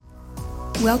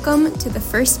Welcome to the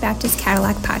First Baptist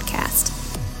Cadillac podcast.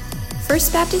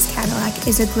 First Baptist Cadillac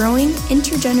is a growing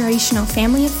intergenerational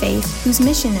family of faith whose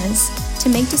mission is to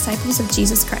make disciples of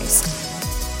Jesus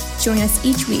Christ. Join us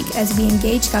each week as we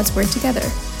engage God's Word together.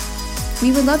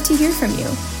 We would love to hear from you.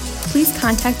 Please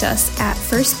contact us at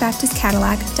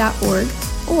firstbaptistcadillac.org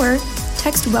or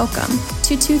text WELCOME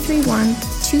to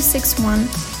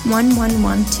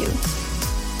 231-261-1112.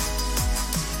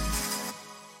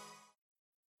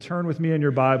 Turn with me in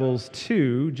your Bibles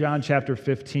to John chapter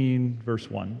 15,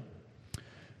 verse 1.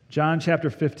 John chapter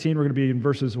 15, we're going to be in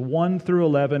verses 1 through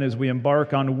 11 as we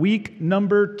embark on week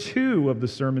number 2 of the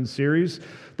sermon series,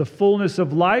 The Fullness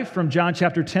of Life, from John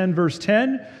chapter 10, verse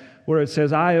 10, where it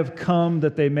says, I have come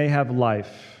that they may have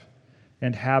life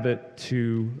and have it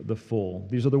to the full.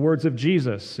 These are the words of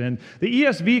Jesus, and the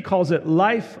ESV calls it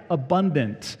life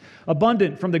abundant.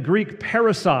 Abundant from the Greek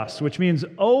perissos, which means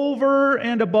over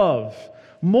and above.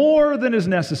 More than is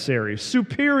necessary,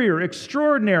 superior,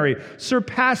 extraordinary,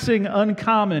 surpassing,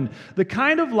 uncommon. The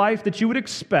kind of life that you would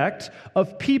expect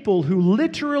of people who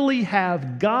literally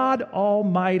have God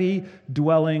Almighty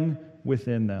dwelling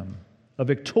within them. A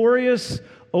victorious,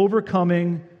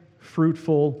 overcoming,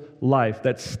 fruitful life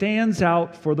that stands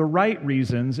out for the right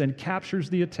reasons and captures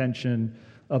the attention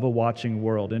of a watching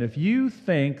world. And if you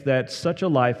think that such a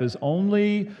life is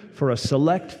only for a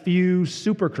select few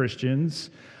super Christians,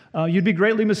 you'd be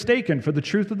greatly mistaken, for the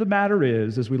truth of the matter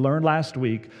is, as we learned last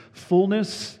week,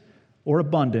 fullness or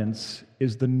abundance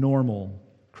is the normal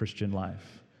Christian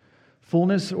life.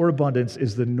 Fullness or abundance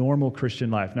is the normal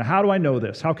Christian life. Now, how do I know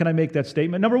this? How can I make that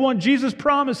statement? Number one, Jesus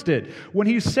promised it. When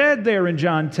he said there in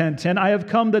John 10:10, I have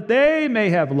come that they may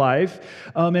have life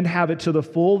and have it to the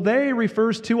full, they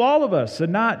refers to all of us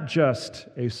and not just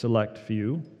a select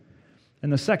few.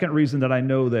 And the second reason that I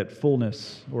know that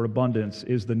fullness or abundance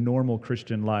is the normal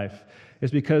Christian life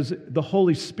is because the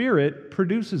Holy Spirit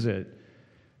produces it.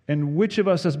 And which of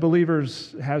us as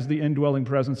believers has the indwelling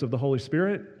presence of the Holy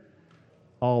Spirit?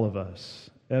 All of us.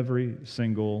 Every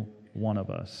single one of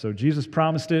us. So Jesus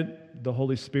promised it. The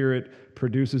Holy Spirit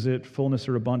produces it. Fullness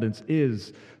or abundance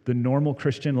is the normal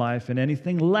Christian life, and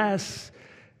anything less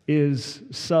is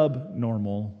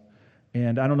subnormal.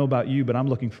 And I don't know about you, but I'm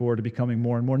looking forward to becoming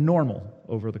more and more normal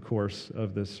over the course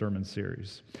of this sermon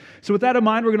series. So with that in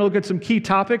mind, we're going to look at some key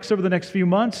topics over the next few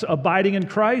months: abiding in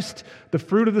Christ, the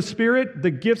fruit of the Spirit,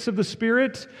 the gifts of the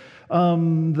Spirit,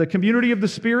 the community of the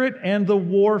Spirit, and the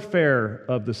warfare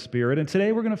of the Spirit. And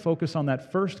today we're going to focus on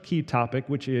that first key topic,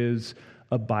 which is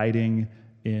abiding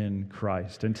in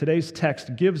Christ. And today's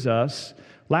text gives us,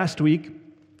 last week,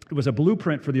 it was a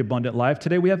blueprint for the abundant life.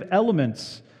 Today we have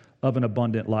elements of an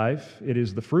abundant life. It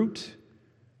is the fruit,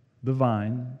 the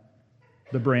vine,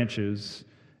 the branches,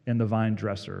 and the vine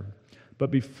dresser.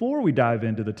 But before we dive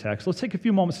into the text, let's take a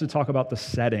few moments to talk about the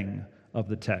setting of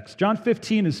the text. John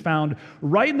 15 is found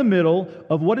right in the middle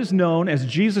of what is known as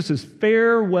Jesus'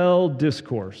 farewell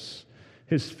discourse.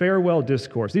 His farewell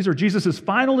discourse. These are Jesus'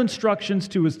 final instructions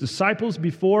to his disciples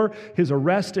before his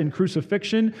arrest and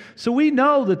crucifixion. So we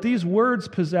know that these words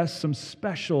possess some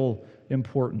special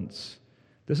importance.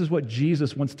 This is what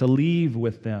Jesus wants to leave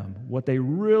with them, what they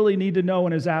really need to know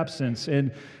in his absence,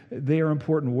 and they are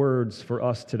important words for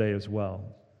us today as well.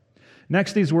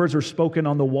 Next, these words are spoken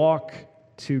on the walk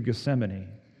to Gethsemane.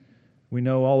 We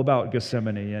know all about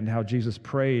Gethsemane and how Jesus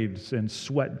prayed, and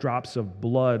sweat drops of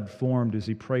blood formed as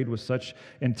he prayed with such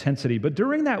intensity. But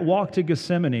during that walk to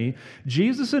Gethsemane,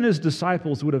 Jesus and his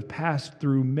disciples would have passed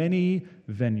through many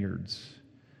vineyards.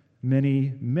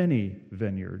 Many, many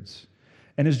vineyards.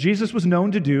 And as Jesus was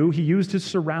known to do, he used his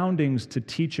surroundings to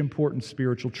teach important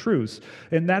spiritual truths.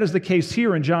 And that is the case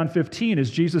here in John 15, as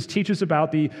Jesus teaches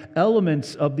about the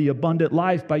elements of the abundant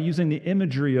life by using the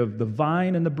imagery of the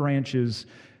vine and the branches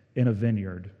in a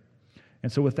vineyard. And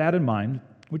so with that in mind,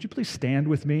 would you please stand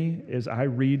with me as I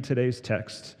read today's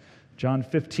text, John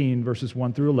 15, verses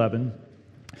 1 through 11.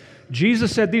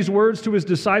 Jesus said these words to his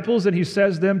disciples, and he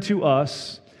says them to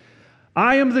us,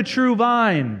 I am the true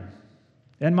vine,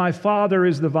 and my Father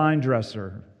is the vine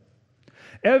dresser.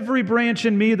 Every branch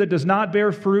in me that does not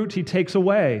bear fruit, he takes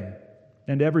away.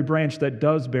 And every branch that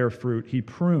does bear fruit, he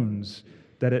prunes,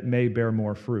 that it may bear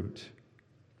more fruit.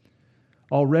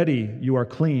 Already you are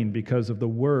clean because of the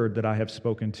word that I have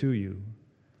spoken to you.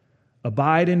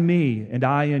 Abide in me, and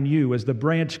I in you, as the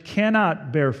branch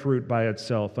cannot bear fruit by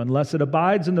itself unless it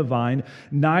abides in the vine,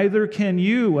 neither can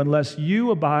you unless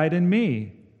you abide in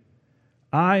me.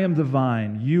 I am the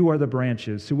vine, you are the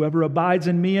branches. Whoever abides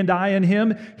in me and I in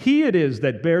him, he it is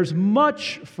that bears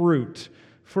much fruit.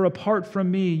 For apart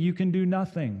from me, you can do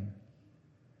nothing.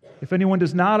 If anyone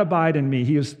does not abide in me,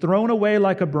 he is thrown away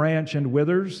like a branch and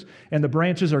withers, and the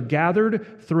branches are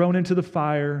gathered, thrown into the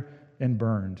fire, and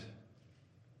burned.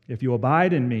 If you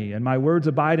abide in me, and my words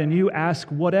abide in you, ask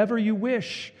whatever you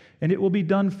wish, and it will be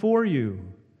done for you.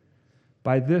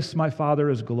 By this my Father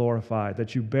is glorified,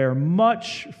 that you bear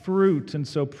much fruit, and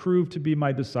so prove to be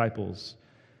my disciples.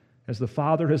 As the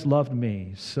Father has loved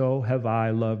me, so have I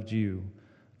loved you.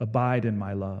 Abide in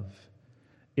my love.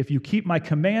 If you keep my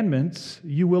commandments,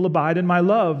 you will abide in my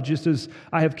love, just as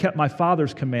I have kept my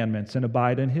Father's commandments and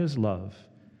abide in his love.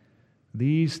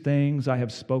 These things I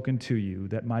have spoken to you,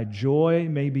 that my joy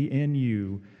may be in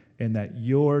you, and that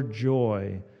your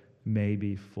joy may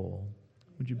be full.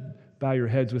 Would you bow your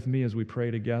heads with me as we pray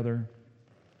together?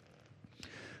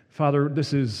 Father,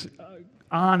 this is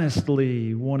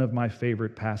honestly one of my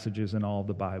favorite passages in all of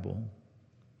the Bible.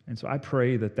 And so I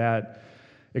pray that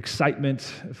excitement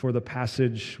for the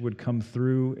passage would come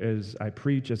through as I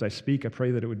preach, as I speak. I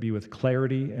pray that it would be with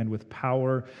clarity and with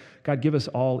power. God, give us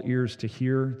all ears to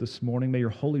hear this morning. May your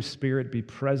Holy Spirit be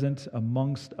present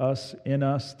amongst us, in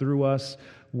us, through us,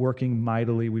 working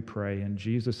mightily, we pray, in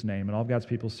Jesus' name. And all of God's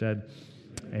people said,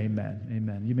 amen.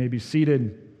 Amen. You may be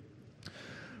seated.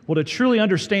 Well, to truly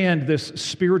understand this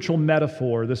spiritual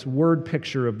metaphor, this word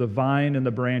picture of the vine and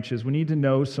the branches, we need to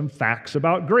know some facts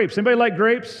about grapes. Anybody like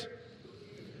grapes?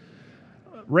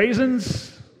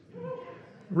 Raisins?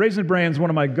 Raisin Bran's one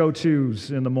of my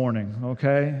go-tos in the morning,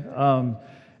 okay?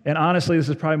 And honestly, this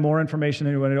is probably more information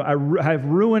than anyone knows. I have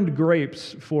ruined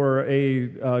grapes for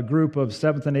a group of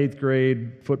 7th and 8th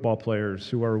grade football players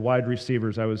who are wide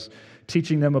receivers. I was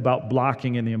teaching them about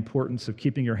blocking and the importance of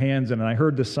keeping your hands in, and I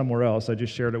heard this somewhere else. I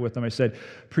just shared it with them. I said,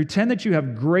 pretend that you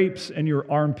have grapes in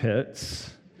your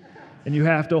armpits, and you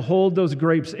have to hold those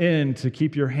grapes in to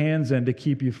keep your hands in, to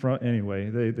keep you from...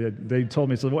 Anyway, they told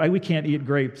me, so we can't eat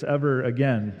grapes ever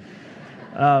again.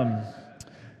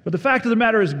 But the fact of the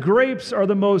matter is, grapes are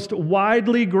the most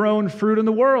widely grown fruit in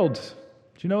the world.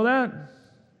 Do you know that?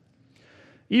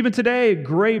 Even today,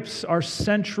 grapes are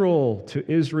central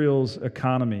to Israel's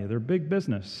economy. They're big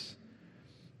business.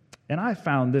 And I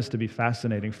found this to be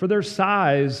fascinating. For their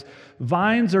size,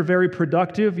 vines are very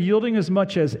productive, yielding as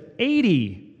much as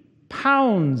 80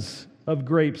 pounds of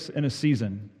grapes in a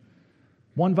season.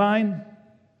 One vine,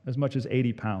 as much as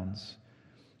 80 pounds.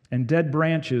 And dead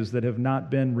branches that have not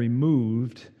been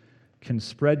removed can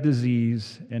spread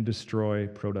disease and destroy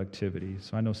productivity.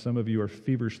 So I know some of you are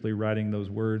feverishly writing those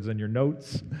words in your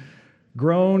notes.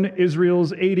 Grown,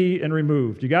 Israel's 80 and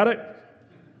removed. You got it?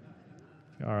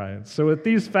 All right. So with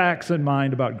these facts in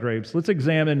mind about grapes, let's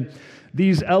examine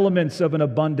these elements of an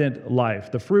abundant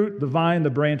life: the fruit, the vine, the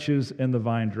branches, and the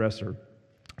vine dresser.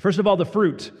 First of all, the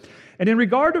fruit. And in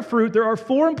regard to fruit, there are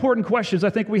 4 important questions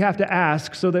I think we have to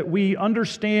ask so that we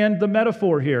understand the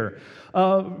metaphor here.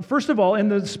 First of all, in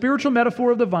the spiritual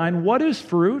metaphor of the vine, what is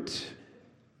fruit?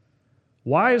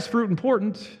 Why is fruit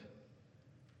important?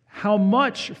 How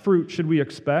much fruit should we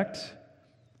expect?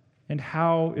 And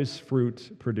how is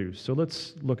fruit produced? So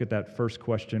let's look at that first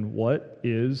question. What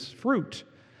is fruit?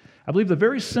 I believe the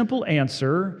very simple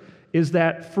answer is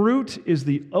that fruit is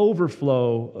the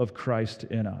overflow of Christ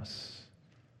in us.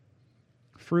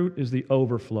 Fruit is the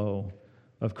overflow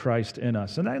of Christ in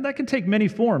us. And that can take many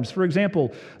forms. For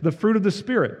example, the fruit of the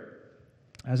Spirit.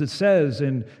 As it says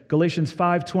in Galatians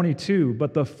 5:22,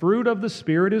 but the fruit of the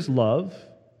Spirit is love,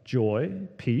 joy,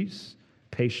 peace,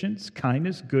 patience,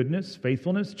 kindness, goodness,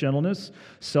 faithfulness, gentleness,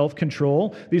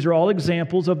 self-control. These are all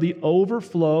examples of the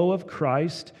overflow of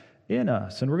Christ in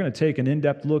us. And we're going to take an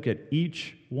in-depth look at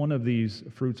each one of these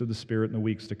fruits of the Spirit in the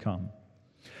weeks to come.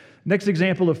 Next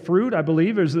example of fruit, I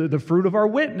believe, is the fruit of our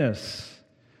witness.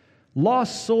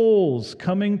 Lost souls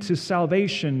coming to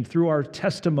salvation through our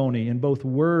testimony in both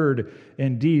word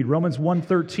and deed. Romans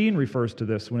 1:13 refers to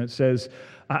this when it says,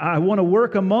 I want to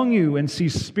work among you and see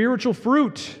spiritual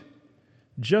fruit,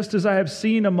 just as I have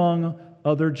seen among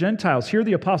other Gentiles. Here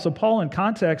the Apostle Paul, in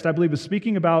context, I believe, is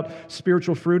speaking about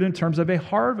spiritual fruit in terms of a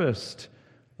harvest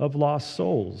of lost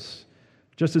souls.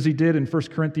 Just as he did in 1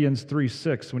 Corinthians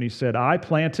 3:6 when he said, I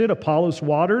planted, Apollos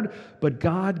watered, but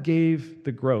God gave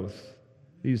the growth.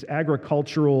 These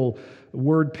agricultural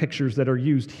word pictures that are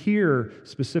used here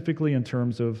specifically in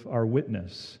terms of our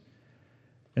witness.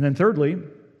 And then thirdly,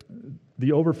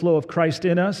 the overflow of Christ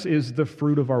in us is the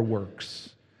fruit of our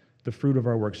works. The fruit of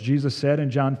our works. Jesus said in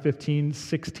John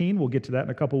 15:16, we'll get to that in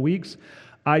a couple weeks,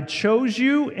 I chose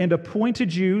you and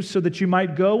appointed you so that you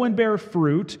might go and bear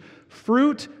fruit,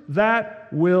 fruit that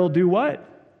will do what?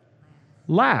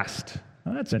 Last.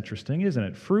 Now, that's interesting, isn't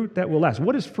it? Fruit that will last.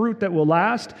 What is fruit that will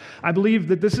last? I believe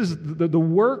that this is the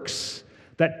works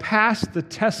that pass the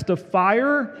test of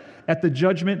fire at the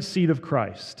judgment seat of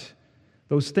Christ.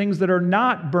 Those things that are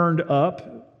not burned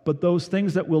up, but those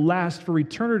things that will last for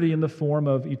eternity in the form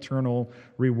of eternal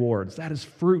rewards. That is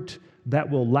fruit that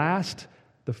will last,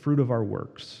 the fruit of our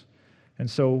works. And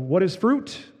so what is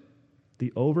fruit?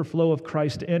 The overflow of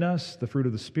Christ in us, the fruit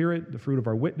of the Spirit, the fruit of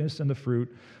our witness, and the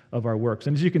fruit of our works.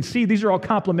 And as you can see, these are all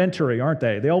complementary, aren't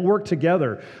they? They all work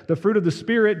together. The fruit of the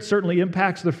Spirit certainly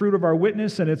impacts the fruit of our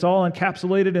witness, and it's all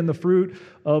encapsulated in the fruit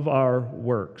of our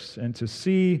works. And to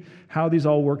see how these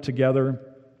all work together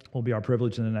will be our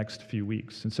privilege in the next few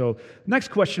weeks. And so, next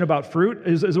question about fruit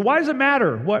is why does it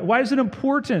matter? Why is it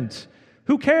important?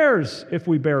 Who cares if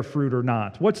we bear fruit or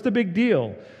not? What's the big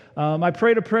deal? I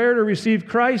prayed a prayer to receive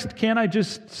Christ. Can I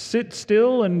just sit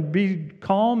still and be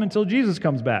calm until Jesus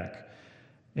comes back?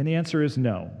 And the answer is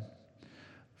no.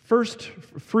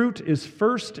 Fruit is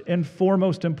first and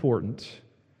foremost important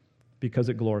because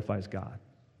it glorifies God.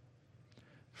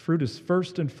 Fruit is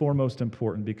first and foremost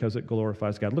important because it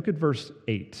glorifies God. Look at verse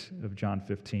 8 of John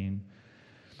 15.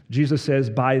 Jesus says,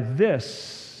 "By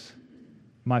this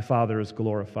my Father is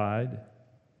glorified,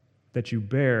 that you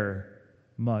bear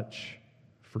much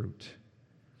fruit."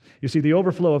 You see, the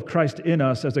overflow of Christ in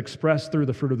us as expressed through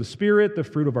the fruit of the Spirit, the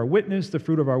fruit of our witness, the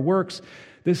fruit of our works,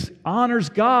 this honors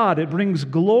God. It brings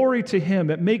glory to Him.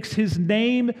 It makes His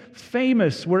name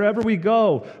famous wherever we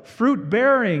go. Fruit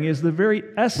bearing is the very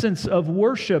essence of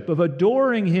worship, of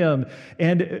adoring Him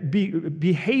and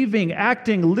behaving,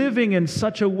 acting, living in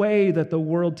such a way that the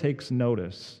world takes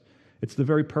notice. It's the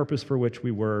very purpose for which we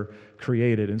were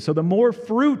created. And so the more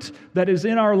fruit that is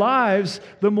in our lives,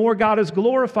 the more God is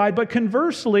glorified. But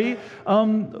conversely,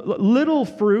 little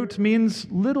fruit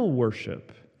means little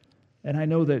worship. And I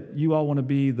know that you all want to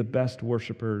be the best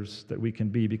worshipers that we can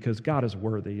be because God is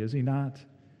worthy, is He not?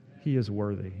 He is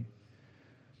worthy.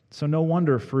 So no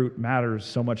wonder fruit matters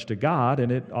so much to God,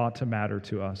 and it ought to matter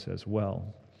to us as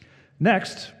well.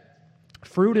 Next,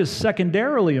 fruit is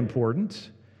secondarily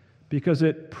important because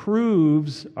it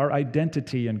proves our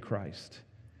identity in Christ.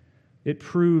 It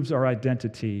proves our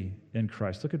identity in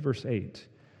Christ. Look at verse 8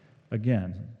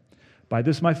 again. "By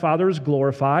this my Father is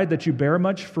glorified, that you bear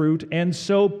much fruit, and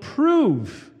so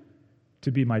prove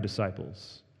to be my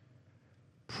disciples."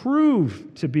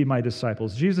 Prove to be my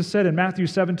disciples. Jesus said in Matthew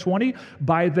 7:20,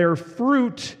 "By their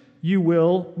fruit you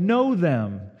will know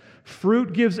them."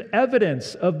 Fruit gives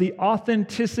evidence of the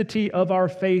authenticity of our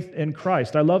faith in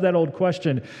Christ. I love that old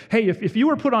question. Hey, if you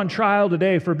were put on trial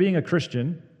today for being a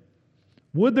Christian,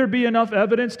 would there be enough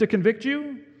evidence to convict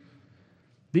you?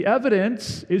 The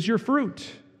evidence is your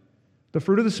fruit. The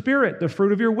fruit of the Spirit, the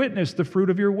fruit of your witness, the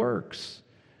fruit of your works.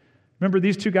 Remember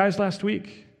these two guys last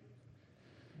week?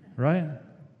 Right?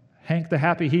 Hank the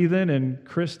happy heathen and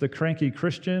Chris the cranky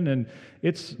Christian. And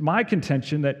it's my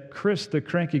contention that Chris the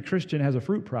cranky Christian has a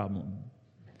fruit problem.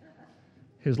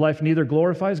 His life neither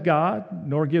glorifies God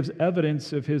nor gives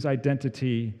evidence of his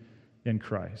identity in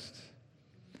Christ.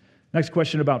 Next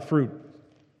question about fruit.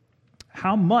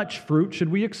 How much fruit should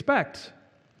we expect?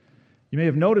 You may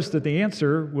have noticed that the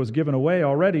answer was given away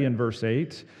already in verse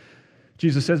 8.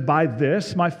 Jesus says, "By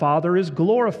this my Father is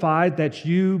glorified, that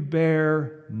you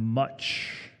bear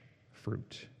much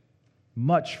fruit."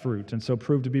 Much fruit, and so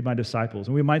prove to be my disciples.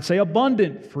 And we might say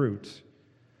abundant fruit.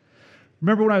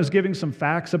 Remember when I was giving some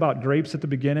facts about grapes at the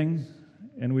beginning?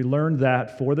 And we learned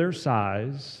that for their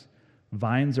size,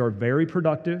 vines are very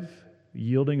productive,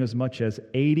 yielding as much as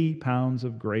 80 pounds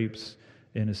of grapes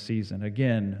in a season.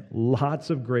 Again, lots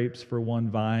of grapes for one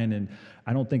vine, and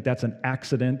I don't think that's an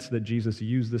accident that Jesus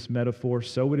used this metaphor.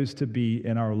 So it is to be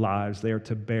in our lives. They are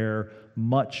to bear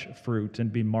much fruit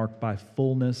and be marked by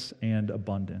fullness and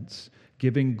abundance,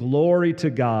 giving glory to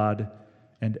God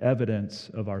and evidence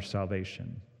of our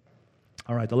salvation.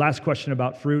 All right, the last question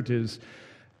about fruit is,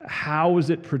 how is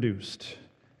it produced?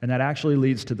 And that actually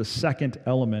leads to the second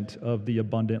element of the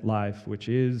abundant life, which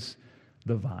is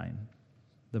the vine.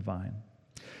 The vine.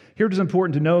 Here it is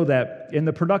important to know that in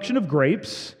the production of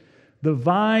grapes, the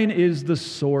vine is the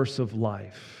source of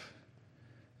life.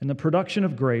 In the production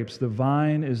of grapes, the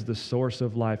vine is the source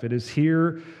of life. It is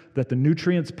here that the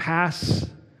nutrients pass,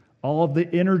 all of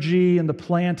the energy in the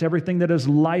plant, everything that is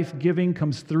life-giving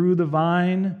comes through the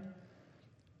vine.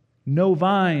 No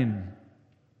vine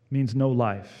means no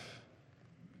life,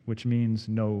 which means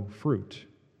no fruit.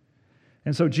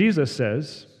 And so Jesus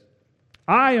says,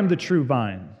 "I am the true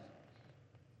vine."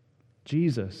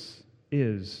 Jesus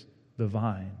is the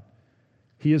vine.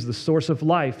 He is the source of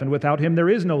life, and without Him there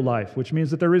is no life, which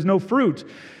means that there is no fruit.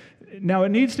 Now, it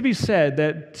needs to be said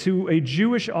that to a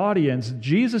Jewish audience,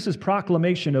 Jesus'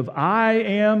 proclamation of "I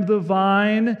am the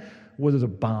vine" was a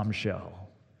bombshell.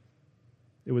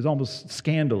 It was almost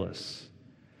scandalous.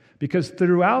 because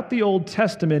throughout the Old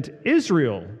Testament,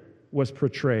 Israel was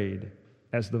portrayed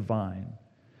as the vine.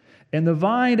 And the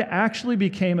vine actually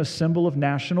became a symbol of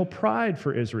national pride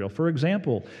for Israel. For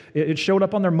example, it showed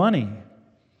up on their money.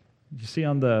 You see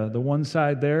on the one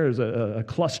side there is a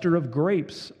cluster of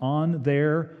grapes on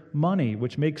their money,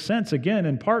 which makes sense, again,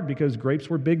 in part because grapes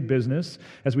were big business.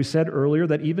 As we said earlier,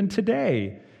 that even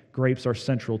today, grapes are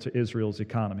central to Israel's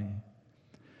economy.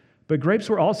 But grapes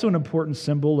were also an important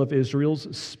symbol of Israel's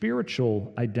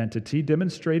spiritual identity,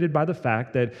 demonstrated by the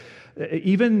fact that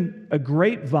even a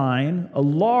grapevine, a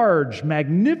large,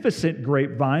 magnificent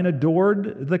grapevine,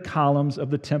 adored the columns of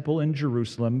the temple in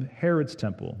Jerusalem, Herod's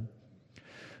temple.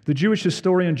 The Jewish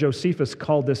historian Josephus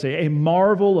called this a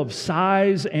marvel of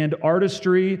size and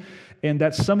artistry, and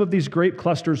that some of these grape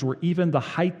clusters were even the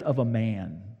height of a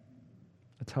man.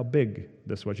 That's how big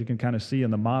this was. You can kind of see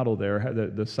in the model there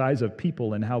the size of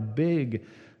people and how big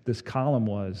this column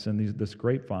was and this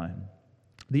grapevine.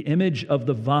 The image of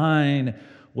the vine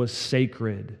was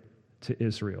sacred to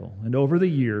Israel. And over the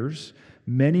years,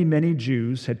 many, many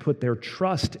Jews had put their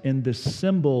trust in this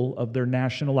symbol of their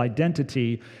national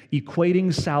identity,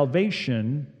 equating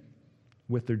salvation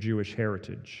with their Jewish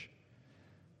heritage.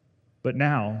 But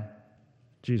now,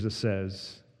 Jesus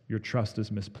says, your trust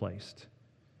is misplaced.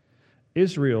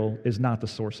 Israel is not the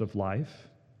source of life.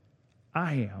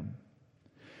 I am.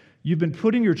 You've been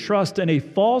putting your trust in a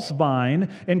false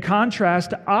vine. In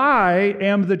contrast, I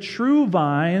am the true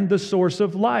vine, the source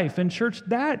of life. And church,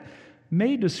 that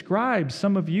may describe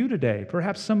some of you today.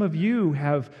 Perhaps some of you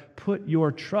have put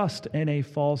your trust in a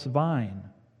false vine.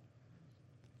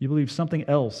 You believe something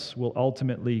else will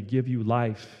ultimately give you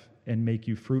life and make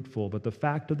you fruitful. But the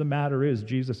fact of the matter is,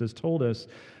 Jesus has told us,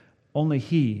 only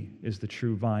He is the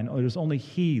true vine. It is only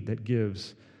He that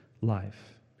gives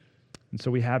life. And so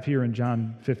we have here in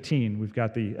John 15, we've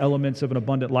got the elements of an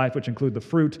abundant life, which include the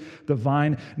fruit, the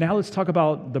vine. Now let's talk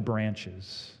about the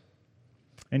branches.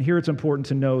 And here it's important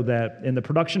to know that in the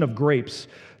production of grapes,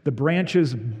 the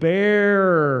branches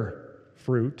bear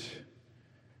fruit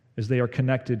as they are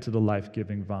connected to the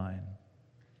life-giving vine.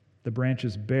 The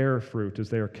branches bear fruit as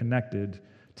they are connected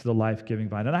to the life-giving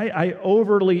vine. And I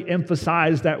overly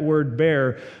emphasize that word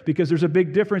bear because there's a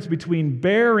big difference between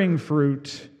bearing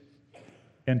fruit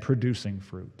and producing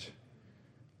fruit.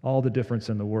 All the difference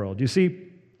in the world. You see,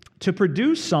 to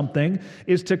produce something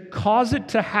is to cause it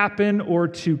to happen or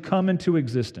to come into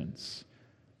existence.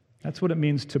 That's what it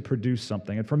means to produce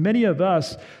something. And for many of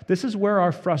us, this is where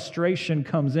our frustration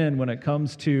comes in when it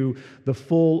comes to the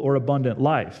full or abundant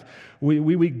life.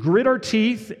 We grit our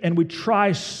teeth and we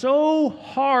try so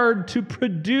hard to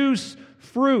produce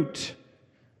fruit.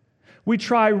 We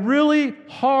try really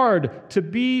hard to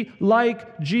be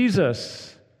like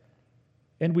Jesus,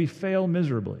 and we fail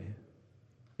miserably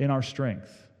in our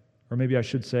strength, or maybe I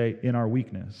should say in our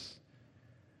weakness.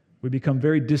 We become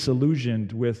very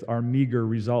disillusioned with our meager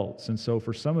results. And so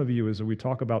for some of you, as we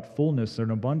talk about fullness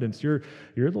and abundance, you're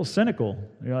a little cynical.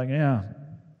 You're like, yeah,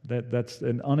 that's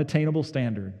an unattainable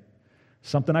standard.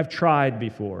 Something I've tried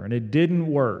before, and it didn't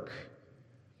work.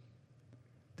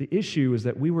 The issue is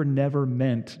that we were never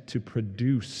meant to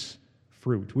produce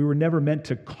fruit. We were never meant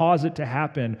to cause it to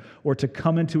happen or to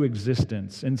come into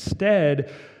existence.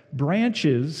 Instead,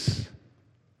 branches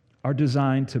are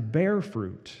designed to bear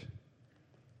fruit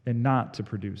and not to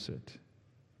produce it.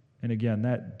 And again,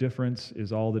 that difference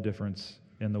is all the difference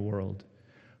in the world.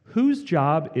 Whose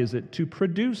job is it to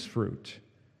produce fruit?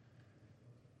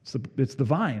 It's the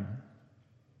vine.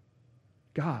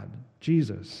 God,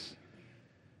 Jesus.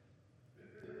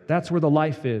 That's where the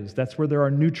life is. That's where there are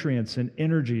nutrients and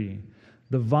energy.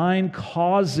 The vine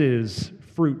causes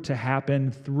fruit to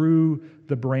happen through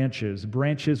the branches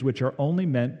which are only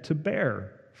meant to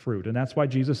bear fruit. And that's why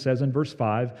Jesus says in verse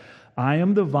 5, I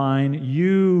am the vine,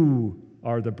 you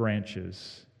are the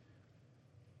branches.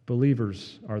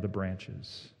 Believers are the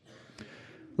branches.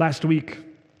 Last week,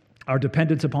 our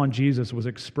dependence upon Jesus was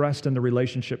expressed in the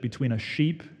relationship between a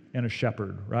sheep and a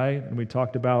shepherd, right? And we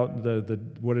talked about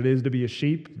what it is to be a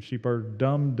sheep. Sheep are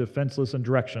dumb, defenseless, and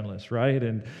directionless, right?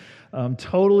 And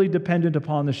totally dependent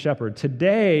upon the shepherd.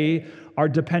 Today, our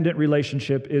dependent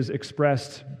relationship is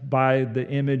expressed by the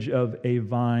image of a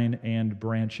vine and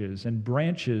branches. And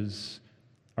branches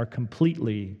are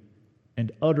completely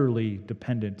and utterly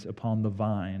dependent upon the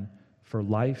vine for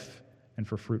life and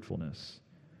for fruitfulness.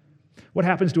 What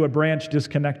happens to a branch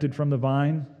disconnected from the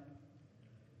vine?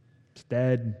 It's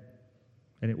dead,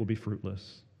 and it will be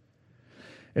fruitless.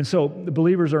 And so the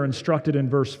believers are instructed in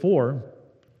verse 4.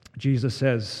 Jesus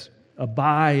says,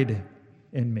 abide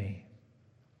in me.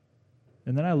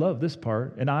 And then I love this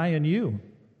part, and I and you.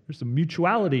 There's some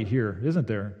mutuality here, isn't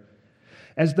there?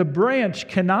 As the branch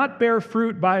cannot bear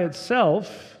fruit by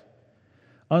itself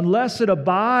unless it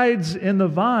abides in the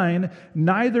vine,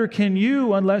 neither can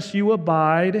you unless you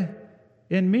abide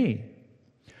in me.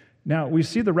 Now, we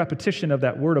see the repetition of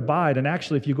that word abide, and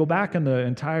actually, if you go back in the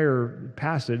entire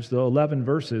passage, the 11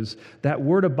 verses, that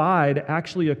word abide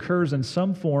actually occurs in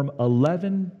some form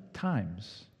 11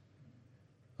 times.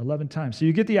 11 times. So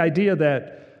you get the idea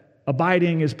that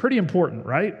abiding is pretty important,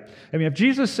 right? I mean, if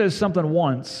Jesus says something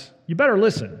once, you better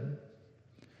listen.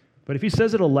 But if he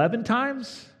says it 11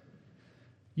 times,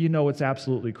 you know it's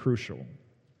absolutely crucial.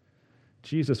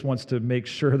 Jesus wants to make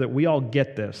sure that we all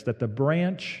get this, that the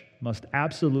branch must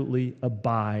absolutely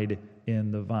abide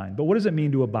in the vine. But what does it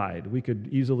mean to abide? We could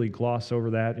easily gloss over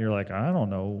that, and you're like, I don't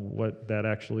know what that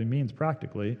actually means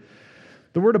practically.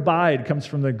 The word abide comes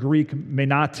from the Greek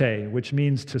menate, which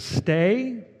means to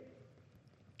stay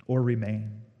or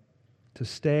remain. To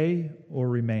stay or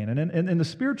remain. And in the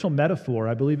spiritual metaphor,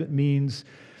 I believe it means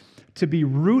to be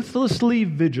ruthlessly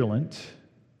vigilant,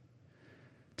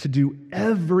 to do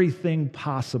everything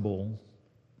possible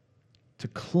to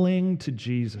cling to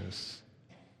Jesus,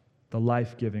 the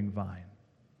life-giving vine.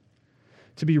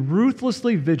 To be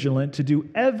ruthlessly vigilant, to do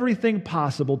everything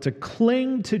possible to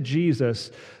cling to Jesus,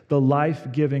 the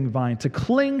life-giving vine. To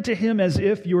cling to him as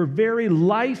if your very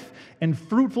life and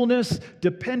fruitfulness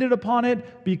depended upon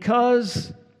it,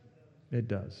 because it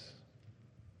does.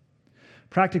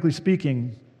 Practically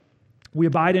speaking, we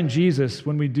abide in Jesus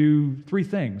when we do three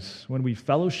things: when we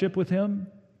fellowship with him,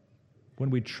 when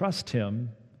we trust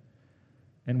him,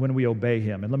 and when we obey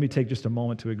him. And let me take just a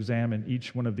moment to examine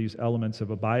each one of these elements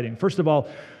of abiding. First of all,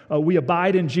 we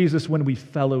abide in Jesus when we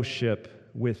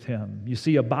fellowship with him. You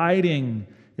see, abiding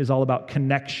is all about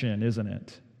connection, isn't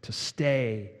it? To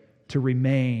stay, to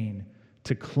remain,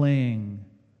 to cling.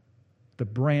 The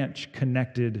branch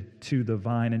connected to the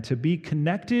vine. And to be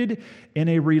connected in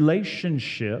a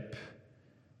relationship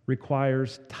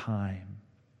requires time.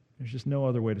 There's just no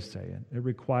other way to say it. It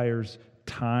requires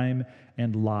time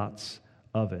and lots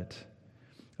of it.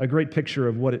 A great picture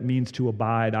of what it means to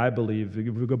abide, I believe,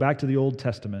 if we go back to the Old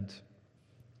Testament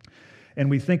and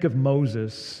we think of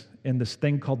Moses in this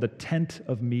thing called the tent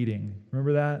of meeting.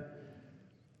 Remember that?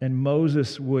 And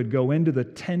Moses would go into the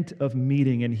tent of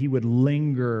meeting and he would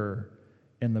linger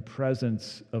in the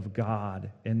presence of God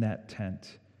in that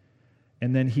tent.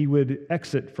 And then he would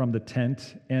exit from the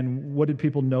tent. And what did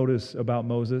people notice about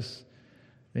Moses?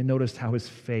 They noticed how his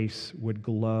face would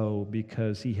glow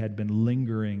because he had been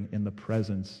lingering in the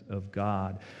presence of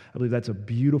God. I believe that's a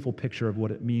beautiful picture of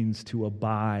what it means to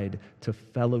abide, to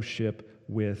fellowship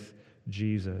with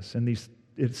Jesus. And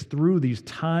it's through these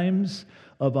times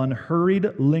of unhurried,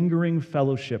 lingering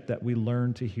fellowship that we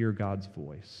learn to hear God's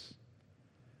voice.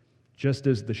 Just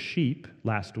as the sheep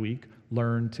last week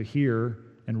learned to hear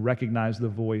and recognize the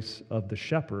voice of the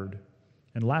shepherd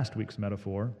in last week's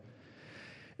metaphor.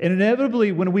 And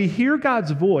inevitably, when we hear God's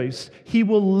voice, he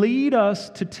will lead us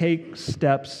to take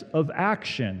steps of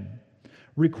action,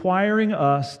 requiring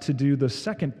us to do the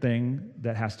second thing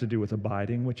that has to do with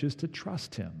abiding, which is to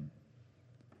trust him.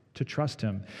 To trust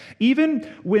him. Even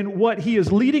when what he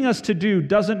is leading us to do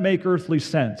doesn't make earthly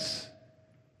sense.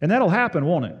 And that'll happen,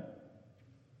 won't it?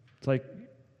 It's like,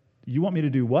 you want me to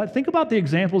do what? Think about the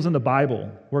examples in the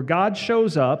Bible where God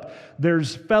shows up,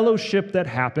 there's fellowship that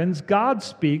happens, God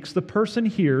speaks, the person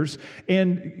hears,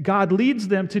 and God leads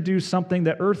them to do something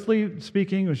that earthly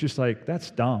speaking was just like, that's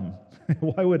dumb.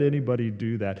 Why would anybody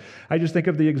do that? I just think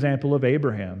of the example of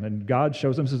Abraham, and God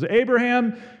shows him, says,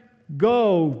 Abraham,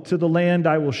 go to the land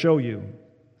I will show you.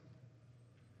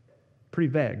 Pretty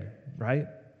vague, right?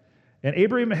 And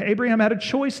Abraham had a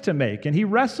choice to make, and he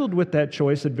wrestled with that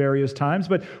choice at various times,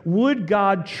 but would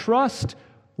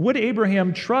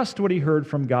Abraham trust what he heard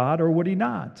from God, or would he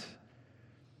not?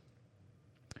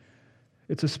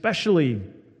 It's especially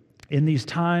in these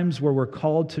times where we're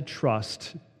called to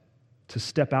trust, to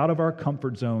step out of our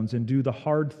comfort zones and do the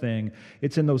hard thing.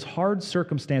 It's in those hard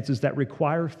circumstances that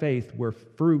require faith where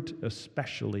fruit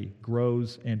especially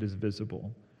grows and is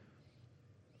visible.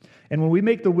 And when we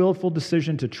make the willful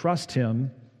decision to trust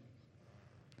him,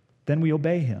 then we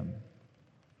obey him.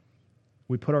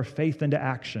 We put our faith into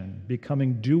action,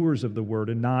 becoming doers of the word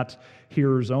and not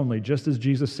hearers only. Just as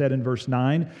Jesus said in verse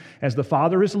 9, as the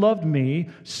Father has loved me,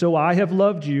 so I have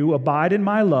loved you. Abide in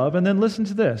my love. And then listen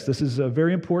to this. This is a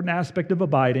very important aspect of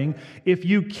abiding. If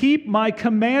you keep my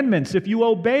commandments, if you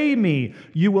obey me,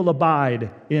 you will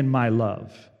abide in my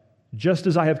love. Just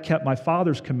as I have kept my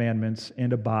Father's commandments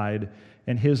and abide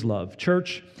in his love.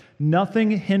 Church, nothing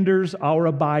hinders our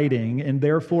abiding and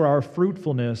therefore our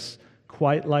fruitfulness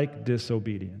quite like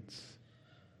disobedience.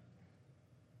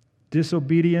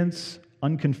 Disobedience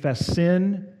unconfessed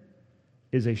sin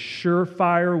is a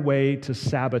surefire way to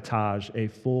sabotage a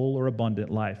full or abundant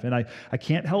life. And I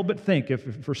can't help but think,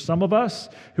 if for some of us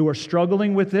who are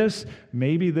struggling with this,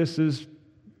 maybe this is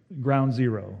ground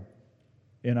zero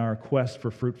in our quest for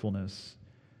fruitfulness.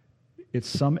 It's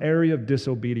some area of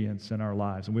disobedience in our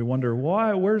lives. And we wonder,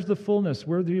 why? Where's the fullness?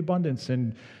 Where's the abundance?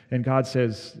 And God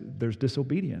says, there's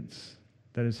disobedience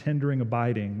that is hindering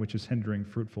abiding, which is hindering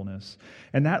fruitfulness.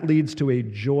 And that leads to a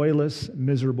joyless,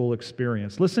 miserable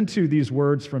experience. Listen to these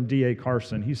words from D.A.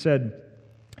 Carson. He said,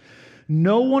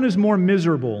 "No one is more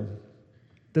miserable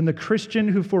than the Christian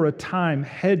who for a time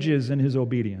hedges in his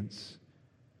obedience.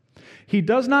 He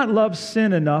does not love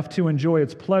sin enough to enjoy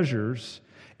its pleasures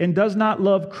and does not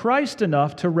love Christ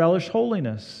enough to relish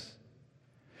holiness.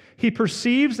 He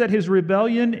perceives that his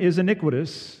rebellion is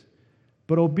iniquitous,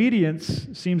 but obedience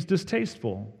seems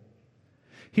distasteful.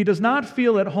 He does not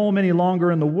feel at home any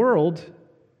longer in the world,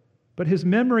 but his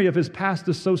memory of his past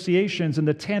associations and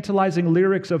the tantalizing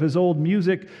lyrics of his old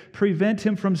music prevent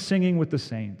him from singing with the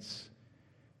saints.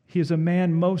 He is a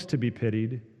man most to be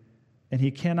pitied, and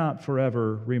he cannot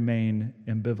forever remain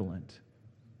ambivalent."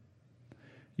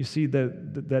 You see,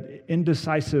 that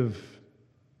indecisive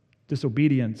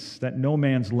disobedience, that no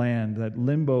man's land, that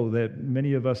limbo that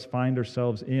many of us find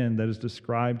ourselves in that is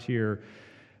described here,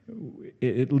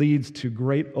 it leads to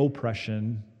great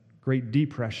oppression, great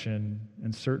depression,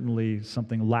 and certainly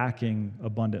something lacking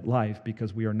abundant life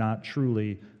because we are not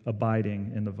truly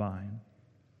abiding in the vine.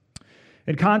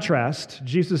 In contrast,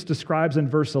 Jesus describes in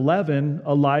verse 11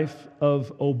 a life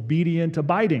of obedient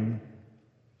abiding.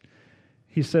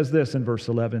 He says this in verse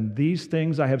 11, "These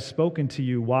things I have spoken to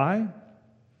you." Why?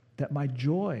 "That my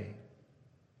joy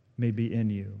may be in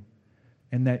you,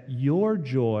 and that your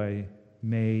joy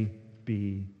may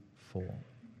be full."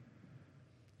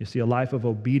 You see, a life of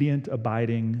obedient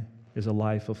abiding is a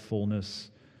life of fullness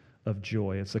of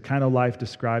joy. It's the kind of life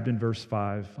described in verse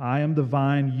 5. "I am the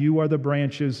vine, you are the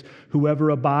branches.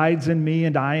 Whoever abides in me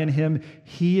and I in him,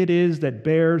 he it is that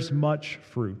bears much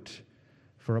fruit.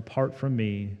 For apart from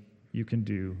me, you can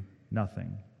do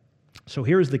nothing." So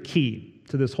here's the key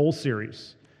to this whole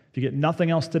series. If you get nothing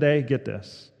else today, get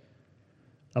this.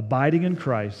 Abiding in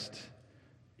Christ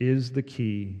is the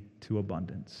key to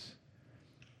abundance.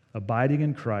 Abiding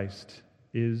in Christ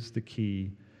is the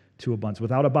key to abundance.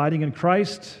 Without abiding in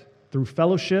Christ, through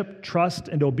fellowship, trust,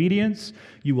 and obedience,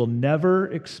 you will never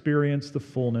experience the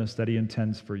fullness that He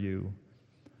intends for you.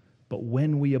 But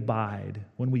when we abide,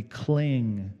 when we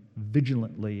cling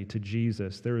vigilantly to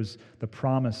Jesus, there is the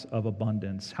promise of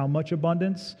abundance. How much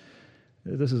abundance?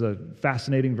 This is a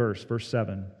fascinating verse, verse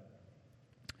 7.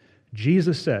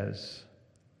 Jesus says,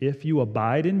 "If you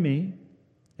abide in me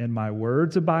and my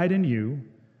words abide in you,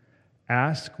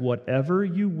 ask whatever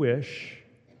you wish,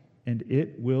 and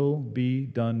it will be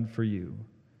done for you."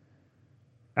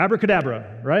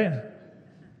 Abracadabra, right?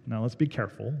 Now let's be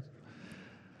careful.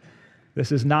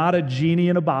 This is not a genie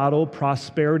in a bottle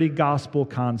prosperity gospel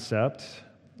concept.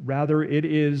 Rather, it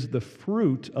is the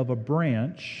fruit of a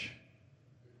branch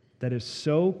that is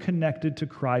so connected to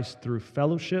Christ through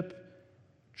fellowship,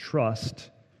 trust,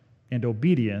 and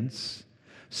obedience,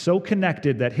 so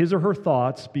connected that his or her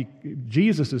thoughts,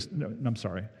 Jesus'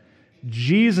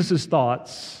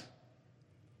 thoughts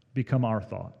become our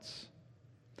thoughts,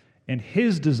 and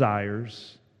his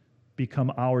desires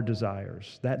become our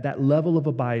desires, that level of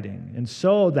abiding. And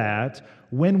so that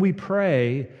when we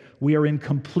pray, we are in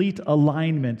complete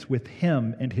alignment with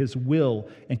him and his will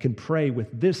and can pray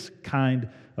with this kind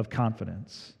of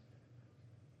confidence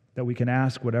that we can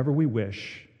ask whatever we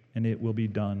wish and it will be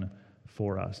done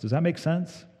for us. Does that make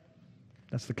sense?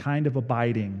 That's the kind of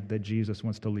abiding that Jesus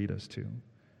wants to lead us to.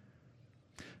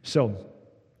 So,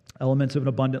 elements of an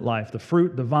abundant life: the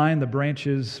fruit, the vine, the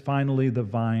branches, finally the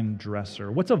vine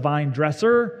dresser. What's a vine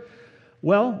dresser?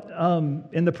 Well,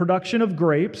 in the production of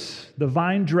grapes, the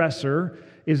vine dresser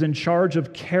is in charge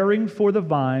of caring for the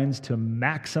vines to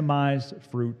maximize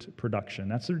fruit production.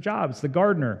 That's their job. It's the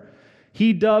gardener.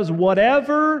 He does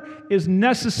whatever is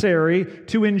necessary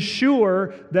to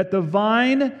ensure that the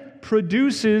vine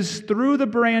produces through the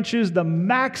branches the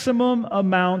maximum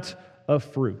amount of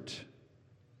fruit.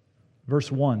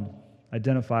 Verse 1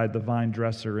 identified the vine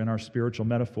dresser in our spiritual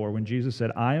metaphor when Jesus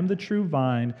said, "I am the true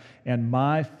vine, and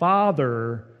my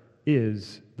Father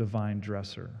is the vine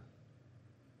dresser."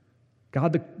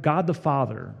 God the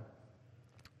Father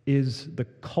is the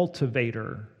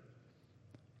cultivator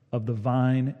of the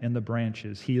vine and the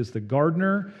branches. He is the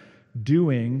gardener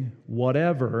doing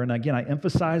whatever, and again, I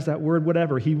emphasize that word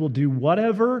whatever. He will do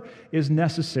whatever is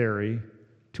necessary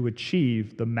to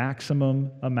achieve the maximum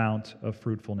amount of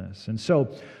fruitfulness. And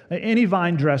so any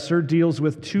vine dresser deals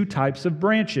with two types of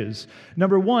branches.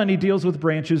 Number one, he deals with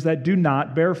branches that do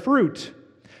not bear fruit.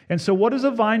 And so what does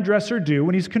a vine dresser do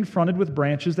when he's confronted with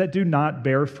branches that do not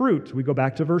bear fruit? We go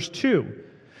back to verse 2.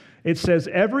 It says,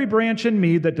 "Every branch in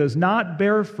me that does not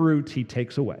bear fruit, he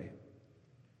takes away."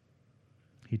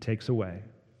 He takes away.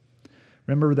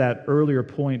 Remember that earlier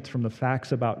point from the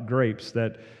facts about grapes,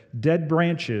 that dead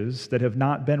branches that have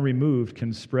not been removed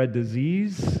can spread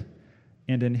disease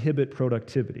and inhibit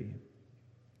productivity.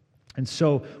 And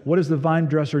so what does the vine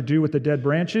dresser do with the dead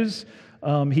branches?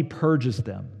 He purges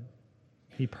them.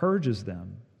 He purges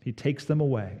them. He takes them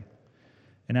away.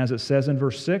 And as it says in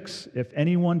verse 6, "If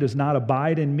anyone does not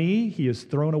abide in me, he is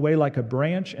thrown away like a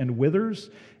branch and withers,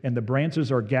 and the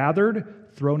branches are gathered,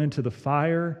 thrown into the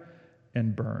fire,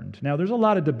 and burned." Now, there's a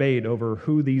lot of debate over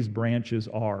who these branches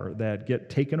are that get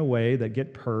taken away, that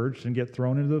get purged, and get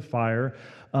thrown into the fire.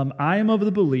 I am of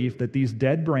the belief that these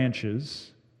dead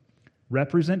branches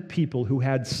represent people who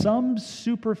had some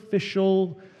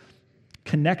superficial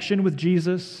connection with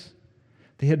Jesus.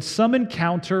 They had some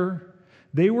encounter.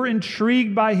 They were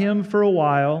intrigued by him for a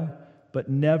while, but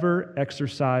never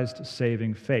exercised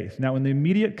saving faith. Now, in the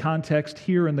immediate context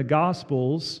here in the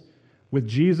Gospels, with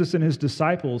Jesus and his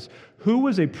disciples, who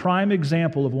was a prime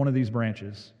example of one of these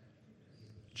branches?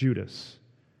 Judas.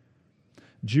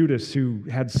 Judas, who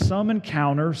had some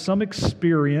encounter, some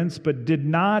experience, but did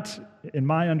not, in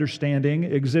my understanding,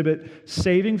 exhibit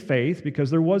saving faith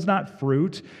because there was not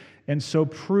fruit, and so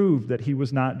proved that he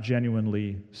was not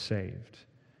genuinely saved.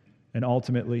 And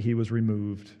ultimately, he was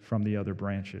removed from the other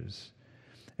branches.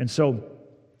 And so,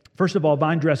 first of all,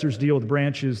 vine dressers deal with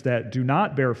branches that do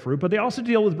not bear fruit, but they also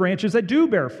deal with branches that do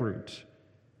bear fruit.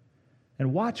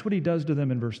 And watch what he does to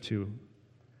them in verse 2.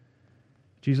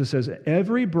 Jesus says,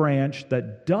 "Every branch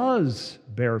that does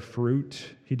bear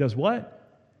fruit," he does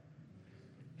what?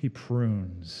 He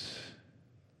prunes.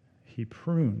 He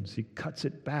prunes. He cuts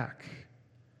it back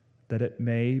that it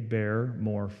may bear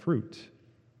more fruit.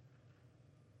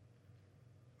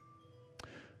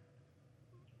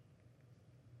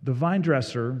 The vine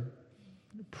dresser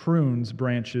prunes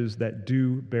branches that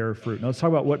do bear fruit. Now let's talk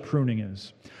about what pruning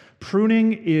is.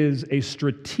 Pruning is a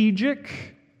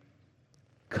strategic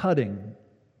cutting,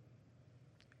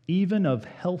 even of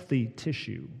healthy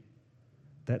tissue,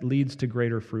 that leads to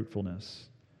greater fruitfulness.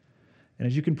 And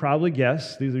as you can probably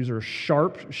guess, these are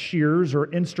sharp shears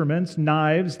or instruments,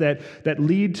 knives that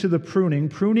lead to the pruning.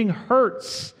 Pruning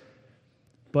hurts,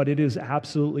 but it is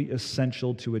absolutely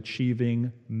essential to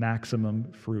achieving maximum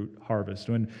fruit harvest.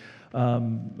 When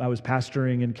I was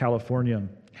pastoring in California,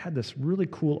 I had this really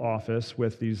cool office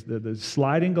with the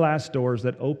sliding glass doors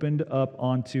that opened up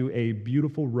onto a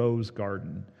beautiful rose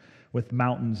garden with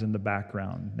mountains in the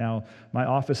background. Now, my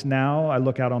office now, I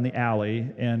look out on the alley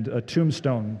and a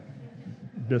tombstone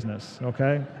business,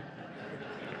 okay?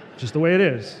 Just the way it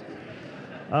is.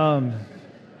 How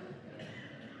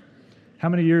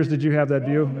many years did you have that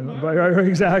view?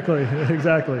 Exactly.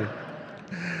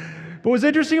 But what's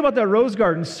interesting about that rose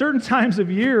garden, certain times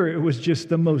of year, it was just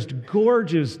the most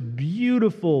gorgeous,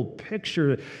 beautiful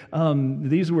picture.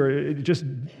 These were just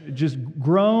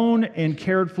grown and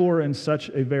cared for in such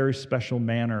a very special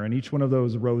manner. And each one of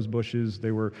those rose bushes,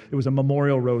 it was a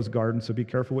memorial rose garden, so be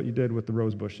careful what you did with the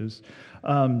rose bushes.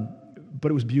 But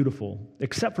it was beautiful,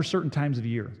 except for certain times of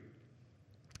year.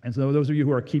 And so those of you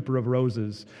who are a keeper of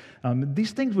roses,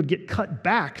 these things would get cut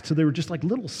back, so they were just like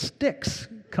little sticks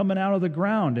coming out of the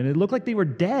ground, and it looked like they were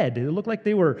dead. It looked like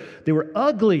they were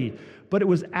ugly, but it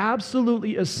was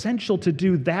absolutely essential to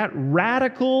do that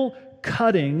radical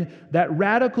cutting, that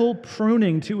radical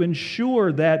pruning to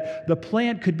ensure that the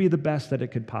plant could be the best that it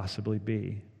could possibly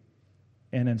be.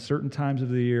 And in certain times of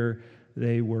the year,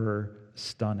 they were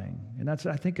stunning. And that's,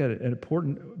 I think, an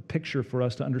important picture for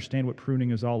us to understand what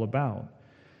pruning is all about.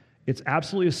 It's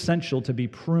absolutely essential to be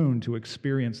pruned to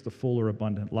experience the fuller,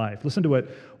 abundant life. Listen to what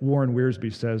Warren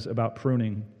Wiersbe says about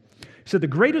pruning. He said, "The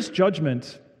greatest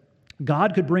judgment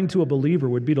God could bring to a believer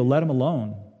would be to let him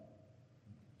alone,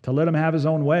 to let him have his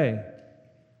own way.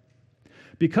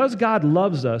 Because God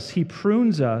loves us, he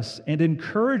prunes us and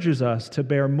encourages us to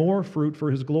bear more fruit for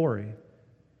his glory.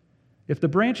 If the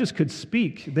branches could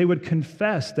speak, they would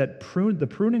confess that the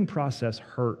pruning process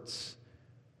hurts,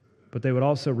 but they would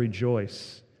also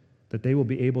rejoice that they will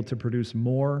be able to produce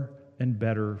more and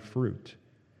better fruit.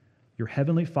 Your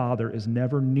heavenly Father is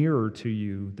never nearer to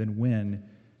you than when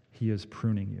he is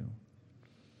pruning you."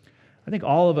 I think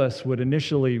all of us would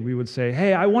we would say,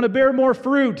 "Hey, I want to bear more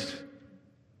fruit."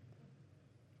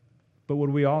 But would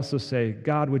we also say,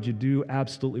 "God, would you do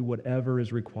absolutely whatever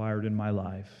is required in my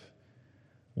life?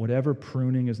 whatever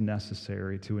pruning is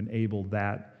necessary to enable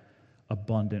that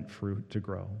abundant fruit to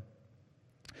grow.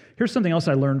 Here's something else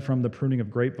I learned from the pruning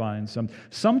of grapevines.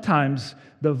 Sometimes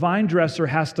the vine dresser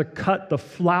has to cut the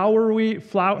flowery,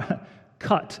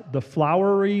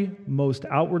 most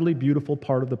outwardly beautiful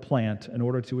part of the plant in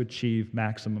order to achieve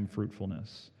maximum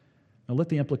fruitfulness. Now let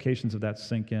the implications of that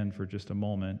sink in for just a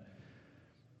moment.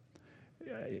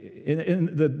 In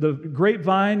the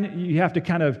grapevine, you have to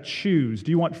kind of choose.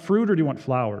 Do you want fruit or do you want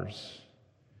flowers?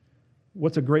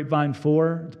 What's a grapevine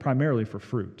for? It's primarily for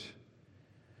fruit.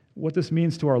 What this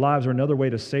means to our lives, or another way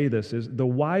to say this, is the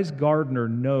wise gardener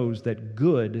knows that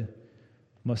good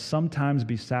must sometimes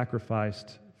be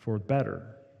sacrificed for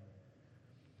better.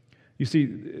 You see,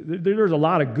 there's a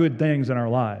lot of good things in our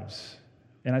lives.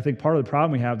 And I think part of the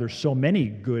problem we have, there's so many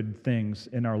good things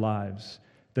in our lives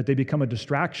that they become a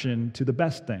distraction to the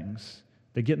best things.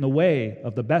 They get in the way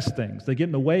of the best things. They get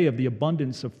in the way of the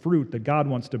abundance of fruit that God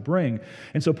wants to bring.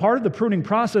 And so part of the pruning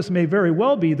process may very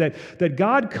well be that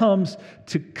God comes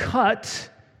to cut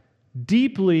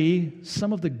deeply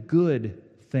some of the good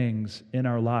things in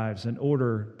our lives in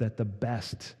order that the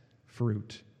best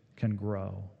fruit can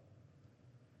grow.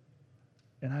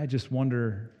 And I just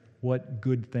wonder what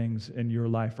good things in your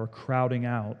life are crowding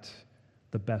out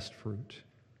the best fruit.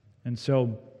 And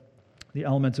so the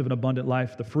elements of an abundant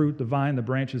life, the fruit, the vine, the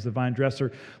branches, the vine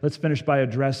dresser. Let's finish by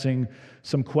addressing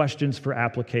some questions for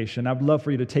application. I would love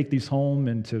for you to take these home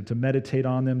and to meditate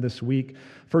on them this week.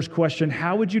 First question,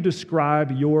 how would you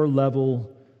describe your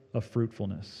level of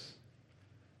fruitfulness?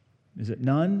 Is it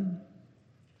none?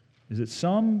 Is it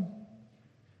some?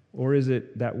 Or is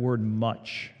it that word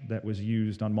much that was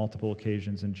used on multiple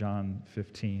occasions in John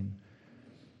 15?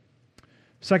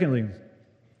 Secondly,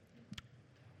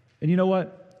 and you know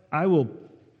what? I will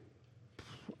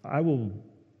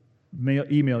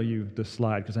email you this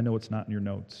slide because I know it's not in your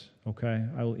notes, okay?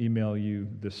 I will email you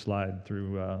this slide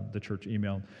through the church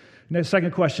email. Now,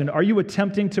 second question, are you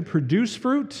attempting to produce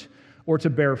fruit or to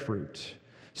bear fruit?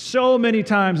 So many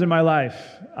times in my life,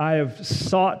 I have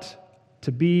sought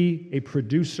to be a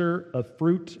producer of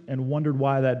fruit and wondered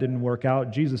why that didn't work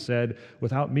out. Jesus said,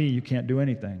 without me, you can't do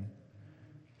anything.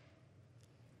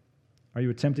 Are you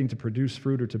attempting to produce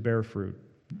fruit or to bear fruit?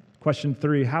 Question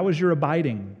 3, how is your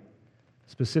abiding,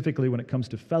 specifically when it comes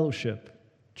to fellowship,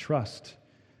 trust,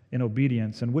 and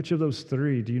obedience? And which of those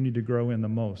 3 do you need to grow in the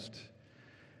most?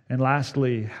 And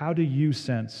lastly, how do you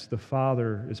sense the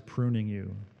Father is pruning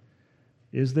you?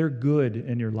 Is there good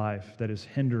in your life that is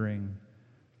hindering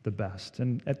the best?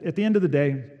 And at the end of the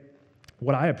day,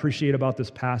 what I appreciate about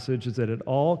this passage is that it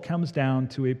all comes down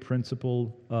to a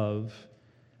principle of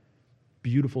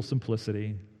beautiful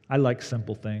simplicity. I like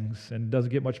simple things, and it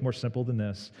doesn't get much more simple than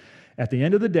this. At the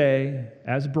end of the day,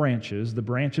 as branches, the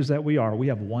branches that we are, we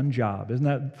have one job. Isn't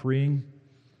that freeing?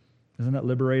 Isn't that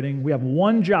liberating? We have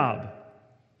one job,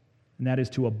 and that is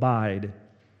to abide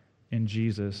in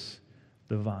Jesus,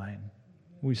 the vine.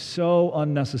 We so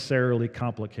unnecessarily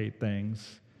complicate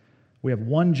things. We have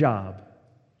one job,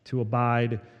 to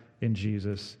abide in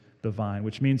Jesus, the vine,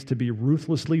 which means to be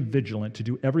ruthlessly vigilant, to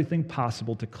do everything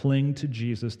possible to cling to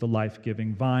Jesus, the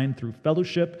life-giving vine, through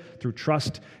fellowship, through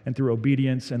trust, and through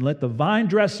obedience, and let the vine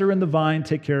dresser and the vine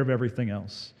take care of everything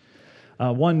else.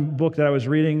 One book that I was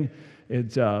reading,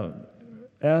 it's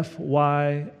F-Y-N-O-B.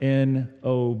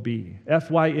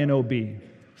 F-Y-N-O-B.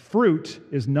 Fruit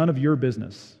is none of your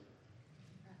business.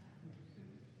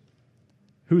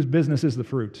 Whose business is the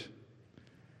fruit?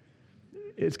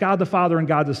 It's God the Father and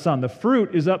God the Son. The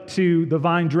fruit is up to the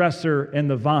vine dresser and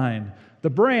the vine. The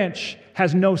branch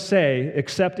has no say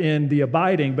except in the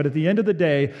abiding, but at the end of the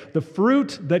day, the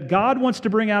fruit that God wants to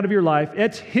bring out of your life,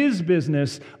 it's His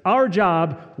business. Our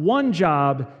job, one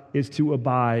job, is to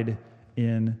abide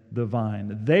in the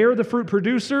vine. They are the fruit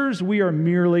producers. We are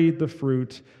merely the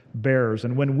fruit bearers.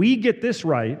 And when we get this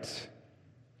right,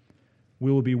 we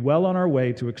will be well on our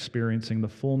way to experiencing the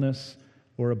fullness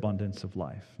or abundance of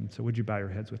life. And so would you bow your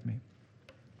heads with me?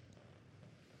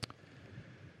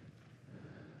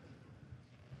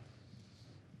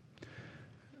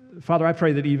 Father, I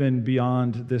pray that even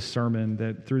beyond this sermon,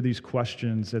 that through these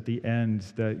questions at the end,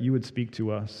 that you would speak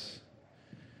to us,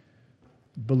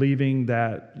 believing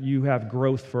that you have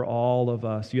growth for all of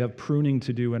us. You have pruning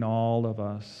to do in all of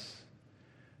us.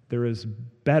 There is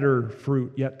better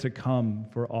fruit yet to come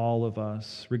for all of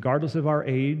us, regardless of our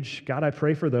age. God, I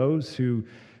pray for those who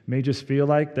may just feel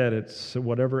like that it's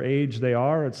whatever age they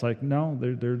are. It's like, no,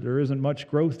 there isn't much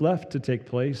growth left to take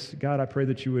place. God, I pray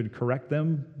that you would correct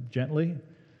them gently.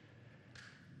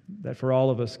 That for all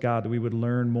of us, God, that we would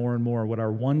learn more and more what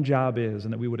our one job is,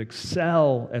 and that we would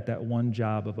excel at that one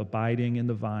job of abiding in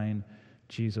the vine,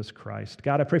 Jesus Christ.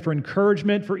 God, I pray for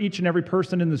encouragement for each and every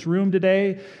person in this room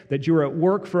today, that you are at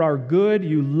work for our good,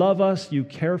 you love us, you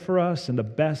care for us, and the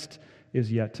best is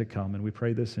yet to come. And we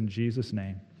pray this in Jesus'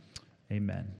 name. Amen.